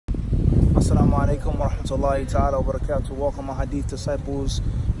Assalamu alaikum wa rahmatullahi ta'ala wa barakatuh. Welcome my Hadith disciples,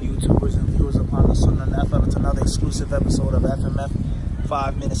 YouTubers and viewers upon the Sunnah and F.M.F to another exclusive episode of F.M.F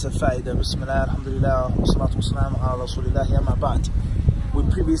 5 Minutes of Fa'idah. Bismillah, alhamdulillah, wa salatu wa salam ala rasulillahi amma ba'd. We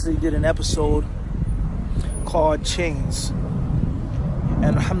previously did an episode called Chaynz,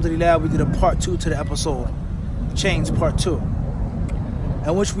 and alhamdulillah we did a part 2 to the episode, Chaynz part 2,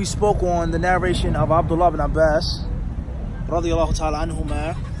 in which we spoke on the narration of Abdullah bin Abbas radiyallahu ta'ala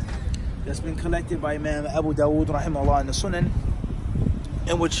anhuma, that's been collected by Imam Abu Dawood rahimahullah in the Sunan,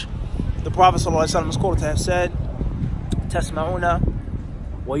 in which the Prophet sallallahu alaihi wasallam is quoted to have said, "Tasma'una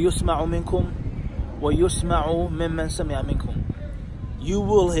wa yusma'u minkum wa yusma'u mimman sami'a minkum." You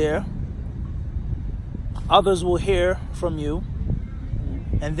will hear, others will hear from you,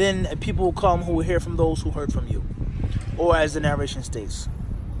 and then people will come who will hear from those who heard from you, or as the narration states.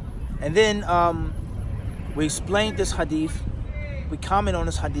 And then we explained this hadith, we comment on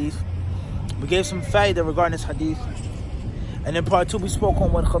this hadith, we gave some fa'idah regarding this hadith, and in part 2 we spoke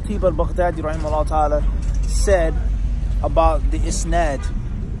on what Khatib al-Baghdadi rahimahullah ta'ala said about the isnad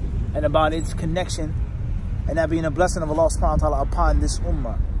and about its connection, and that being a blessing of Allah subhanahu wa ta'ala upon this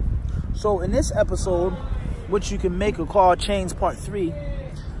ummah. So in this episode, which you can make or call Chaynz part 3,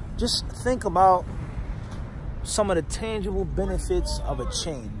 just think about some of the tangible benefits of a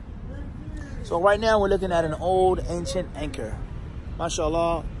chain. So right now we're looking at an old ancient anchor.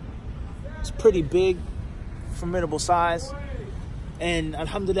 MashaAllah, it's pretty big, formidable size, and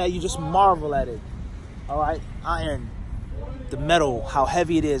alhamdulillah you just marvel at it. Alright, iron, the metal, how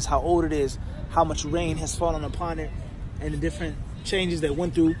heavy it is, how old it is, how much rain has fallen upon it, and the different changes that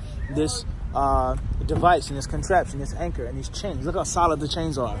went through this device and this contraption, this anchor and these chains. Look how solid the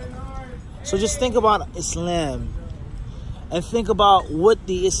chains are. So just think about Islam, and think about what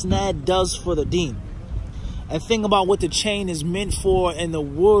the isnad does for the deen, and think about what the chain is meant for in the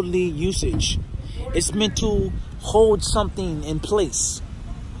worldly usage. It's meant to hold something in place,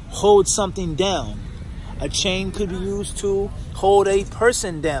 hold something down. A chain could be used to hold a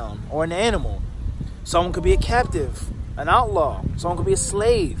person down or an animal. Someone could be a captive, an outlaw. Someone could be a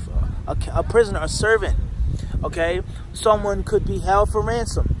slave, a prisoner, a servant. Okay, someone could be held for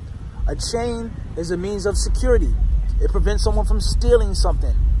ransom. A chain is a means of security. It prevents someone from stealing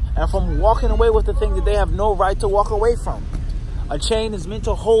something and from walking away with the thing that they have no right to walk away from. A chain is meant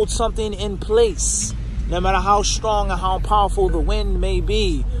to hold something in place, no matter how strong and how powerful the wind may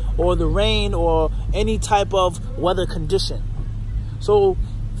be, or the rain, or any type of weather condition. So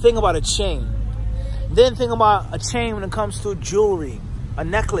think about a chain. Then think about a chain when it comes to jewelry, a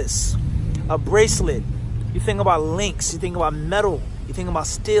necklace, a bracelet. You think about links, you think about metal, you think about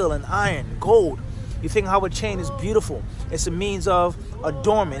steel and iron, gold. You think how a chain is beautiful. It's a means of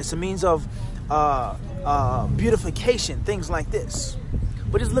adornment. It's a means of beautification, things like this.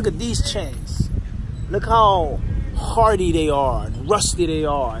 But just look at these chains. Look how hardy they are and rusty they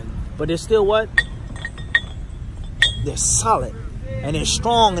are. But they're still what? They're solid. And they're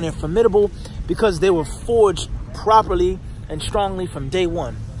strong and they're formidable because they were forged properly and strongly from day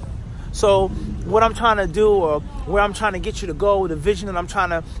one. So what I'm trying to do, or where I'm trying to get you to go, the vision that I'm trying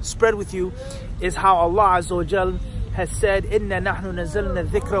to spread with you, is how Allah Azza wa Jal has said, "Inna nahnu nazzalna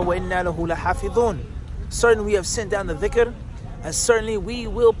dhikra wa inna lahu lahafidhun." Certainly we have sent down the dhikr, and certainly we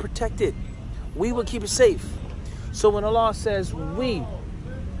will protect it. We will keep it safe. So when Allah says we,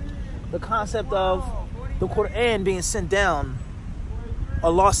 the concept of the Quran being sent down,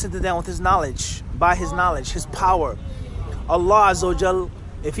 Allah sent it down with His knowledge, by His knowledge, His power. Allah Azza wa Jal,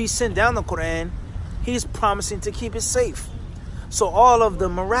 if He sent down the Quran, He's promising to keep it safe. So all of the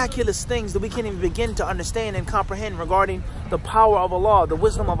miraculous things that we can't even begin to understand and comprehend regarding the power of Allah, the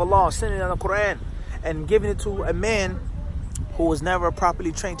wisdom of Allah, sending down the Quran and giving it to a man who was never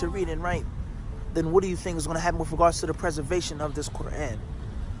properly trained to read and write, then what do you think is going to happen with regards to the preservation of this Quran?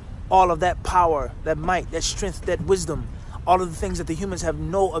 All of that power, that might, that strength, that wisdom, all of the things that the humans have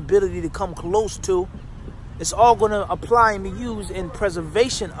no ability to come close to, it's all going to apply and be used in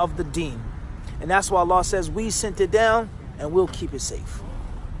preservation of the deen. And that's why Allah says, we sent it down and we'll keep it safe.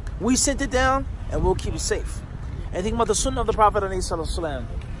 We sent it down and we'll keep it safe. And think about the sunnah of the Prophet ﷺ,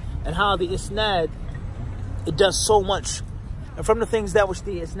 and how the isnad, it does so much. And from the things that which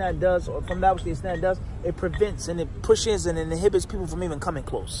the isnad does, or from that which the isnad does, it prevents and it pushes and it inhibits people from even coming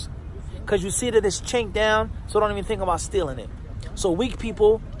close. Because you see that it's chained down, so don't even think about stealing it. So weak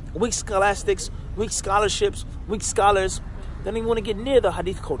people, weak scholastics, weak scholarships, weak scholars, they don't even want to get near the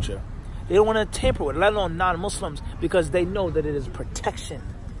hadith culture. They don't want to tamper with it, let alone non-Muslims, because they know that it is protection.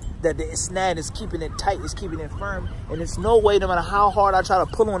 That the isnad is keeping it tight, is keeping it firm, and it's no way, no matter how hard I try to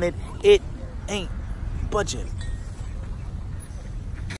pull on it, it ain't budging.